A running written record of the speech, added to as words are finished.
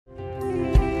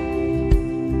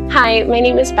Hi, my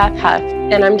name is Beth Huff,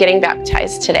 and I'm getting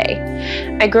baptized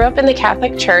today. I grew up in the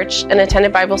Catholic Church and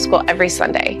attended Bible school every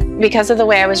Sunday. Because of the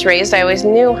way I was raised, I always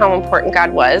knew how important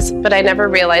God was, but I never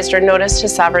realized or noticed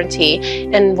His sovereignty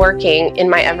and working in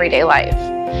my everyday life.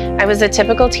 I was a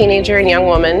typical teenager and young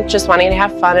woman, just wanting to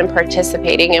have fun and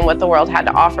participating in what the world had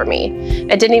to offer me.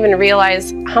 I didn't even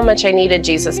realize how much I needed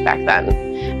Jesus back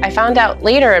then. I found out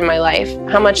later in my life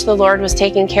how much the Lord was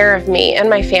taking care of me and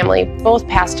my family, both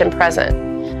past and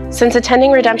present. Since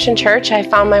attending Redemption Church, I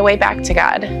found my way back to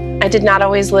God. I did not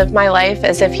always live my life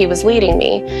as if He was leading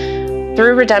me.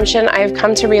 Through Redemption, I have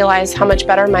come to realize how much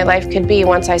better my life could be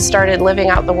once I started living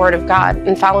out the Word of God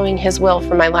and following His will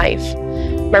for my life.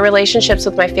 My relationships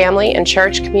with my family and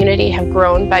church community have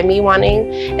grown by me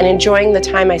wanting and enjoying the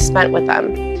time I spent with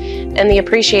them, and the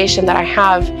appreciation that I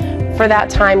have for that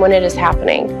time when it is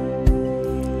happening.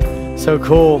 So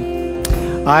cool.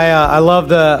 I love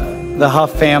the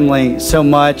Huff family so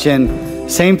much,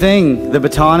 and same thing, the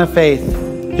baton of faith.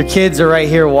 Your kids are right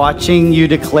here watching you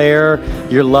declare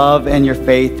your love and your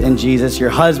faith in Jesus. Your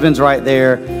husband's right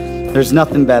there. There's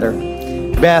nothing better.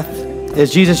 Beth,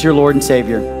 is Jesus your Lord and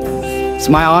Savior? It's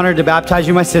my honor to baptize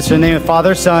you, my sister, in the name of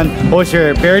Father, Son, Holy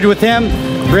Spirit, buried with Him,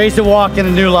 raised to walk in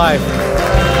a new life.